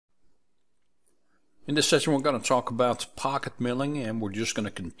In this session we're going to talk about pocket milling, and we're just going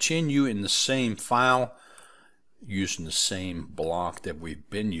to continue in the same file using the same block that we've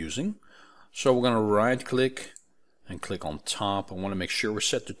been using. So we're going to right click and click on top. I want to make sure we're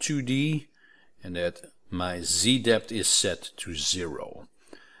set to 2D and that my Z depth is set to 0.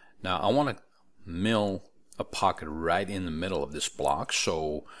 Now I want to mill a pocket right in the middle of this block,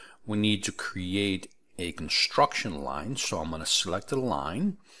 so we need to create a construction line. So I'm going to select a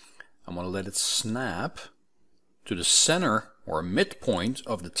line. I'm going to let it snap to the center or midpoint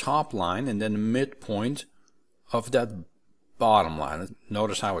of the top line and then the midpoint of that bottom line.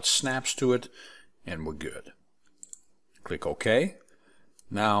 Notice how it snaps to it, and we're good. Click OK.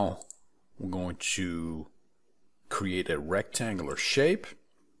 Now we're going to create a rectangular shape.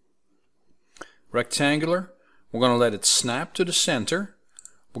 Rectangular. We're going to let it snap to the center.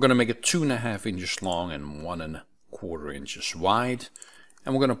 We're going to make it 2.5 inches long and 1.25 inches wide.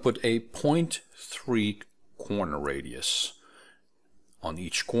 And we're going to put a 0.3 corner radius on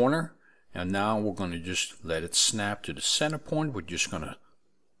each corner. And now we're going to just let it snap to the center point. We're just going to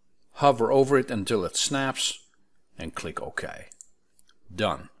hover over it until it snaps and click OK.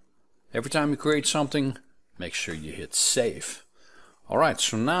 Done. Every time you create something, make sure you hit save. Alright,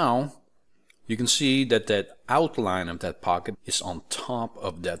 so now you can see that that outline of that pocket is on top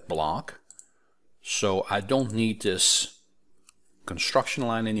of that block. So I don't need this construction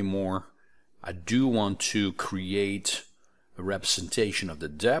line anymore. I do want to create a representation of the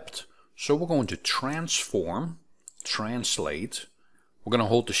depth. So we're going to transform, translate. We're going to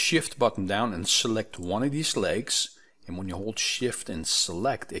hold the shift button down and select one of these legs. And when you hold shift and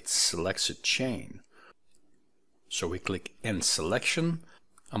select, it selects a chain. So we click end selection.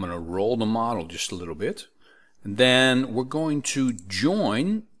 I'm going to roll the model just a little bit. And then we're going to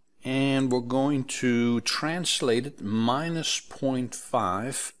join, and we're going to translate it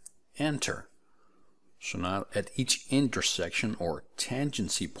 -0.5, enter. So now at each intersection or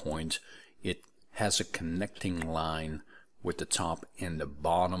tangency point, it has a connecting line with the top and the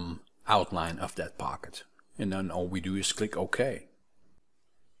bottom outline of that pocket. And then all we do is click OK.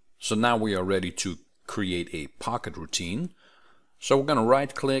 So now we are ready to create a pocket routine. So we're going to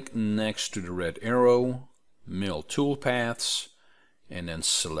right click next to the red arrow, mill toolpaths, and then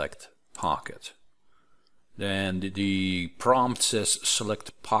select pocket. Then the prompt says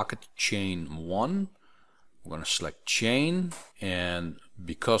select pocket chain 1. We're going to select chain, and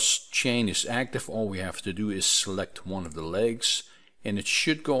because chain is active, all we have to do is select one of the legs, and it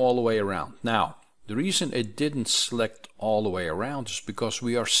should go all the way around. Now the reason it didn't select all the way around is because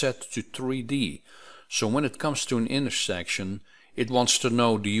we are set to 3D. So when it comes to an intersection, it wants to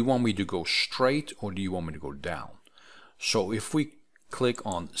know, do you want me to go straight or do you want me to go down? So if we click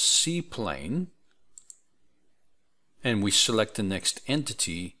on C-plane and we select the next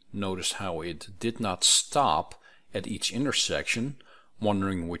entity, notice how it did not stop at each intersection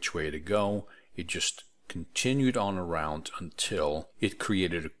wondering which way to go. It just continued on around until it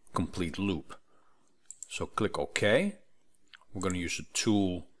created a complete loop. So click OK. We're going to use the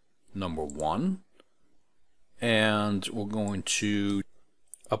tool number 1, and we're going to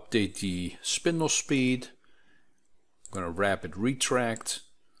update the spindle speed. I'm going to rapid retract,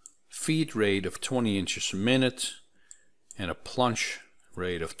 feed rate of 20 inches a minute, and a plunge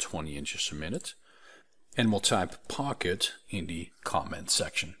rate of 20 inches a minute. And we'll type pocket in the comment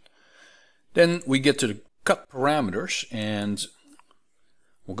section. Then we get to the cut parameters, and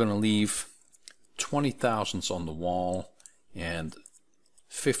we're going to leave 20 thousandths on the wall and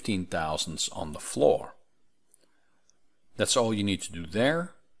 15 thousandths on the floor. That's all you need to do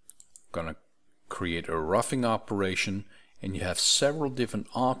there. I'm going to create a roughing operation, and you have several different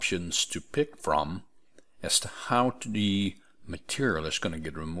options to pick from as to how the material is going to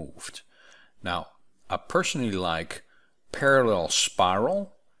get removed. Now I personally like parallel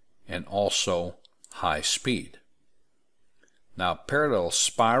spiral and also high speed. Now parallel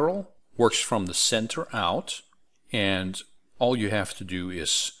spiral works from the center out, and all you have to do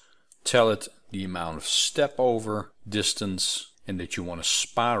is tell it the amount of step over distance and that you want to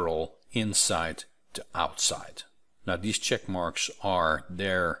spiral inside to outside. Now these check marks are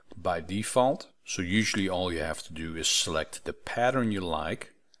there by default, so usually all you have to do is select the pattern you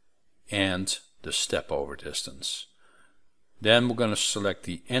like and the step over distance. Then we're going to select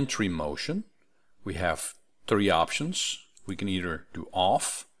the entry motion. We have 3 options. We can either do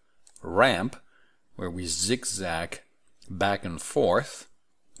off, ramp, where we zigzag back and forth,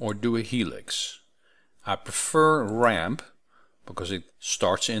 or do a helix. I prefer ramp because it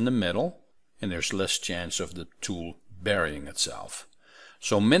starts in the middle and there's less chance of the tool burying itself.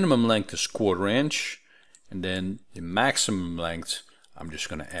 So minimum length is 1/4 inch, and then the maximum length I'm just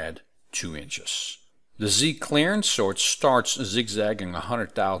going to add 2 inches. The Z clearance, so it starts zigzagging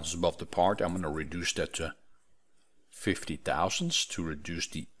 100 thousandths above the part. I'm going to reduce that to 50 thousandths to reduce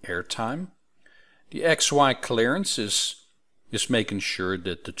the airtime. The XY clearance is making sure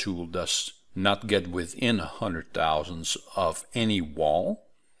that the tool does not get within 100 thousandths of any wall.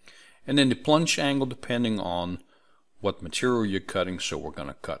 And then the plunge angle, depending on what material you're cutting. So we're going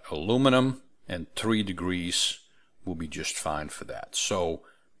to cut aluminum, and 3 degrees will be just fine for that. So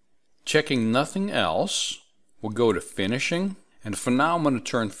checking nothing else, we'll go to finishing. And for now I'm going to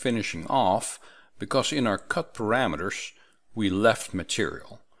turn finishing off, because in our cut parameters we left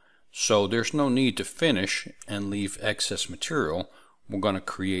material. So there's no need to finish and leave excess material. We're going to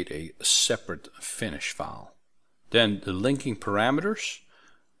create a separate finish file. Then the linking parameters,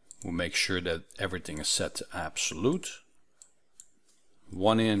 we'll make sure that everything is set to absolute.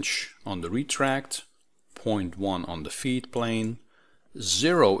 1 inch on the retract, 0.1 on the feed plane,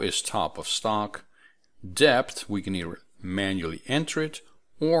 0 is top of stock. Depth, we can either manually enter it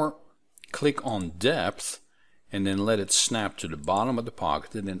or click on depth and then let it snap to the bottom of the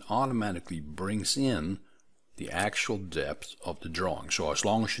pocket, and then automatically brings in the actual depth of the drawing. So as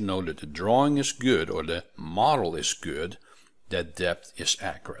long as you know that the drawing is good or the model is good, that depth is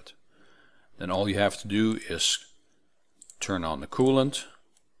accurate. Then all you have to do is turn on the coolant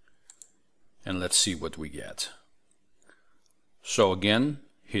and let's see what we get. So again,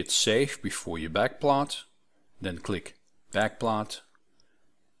 hit save before you backplot, then click backplot,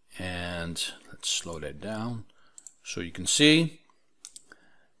 and let's slow that down so you can see.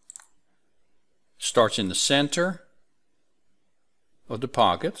 Starts in the center of the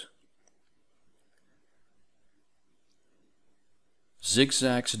pocket,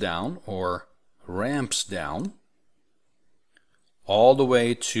 zigzags down or ramps down all the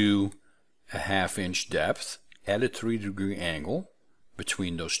way to a 1/2 inch depth at a 3-degree angle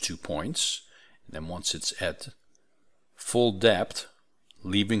between those 2 points. And then once it's at full depth,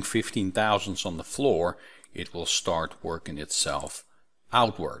 leaving 15 thousandths on the floor, it will start working itself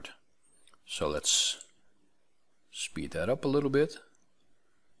outward. So let's speed that up a little bit.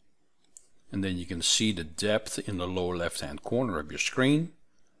 And then you can see the depth in the lower left hand corner of your screen.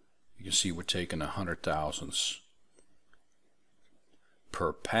 You can see we're taking 100 thousandths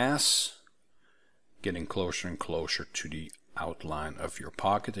per pass, getting closer and closer to the outline of your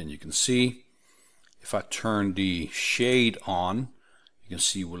pocket. And you can see if I turn the shade on, you can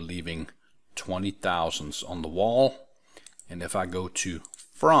see we're leaving 20 thousandths on the wall. And if I go to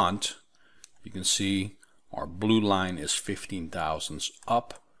front, you can see our blue line is 15 thousandths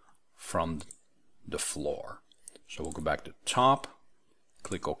up from the floor. So we'll go back to top,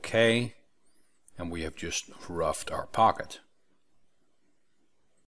 click OK, and we have just roughed our pocket.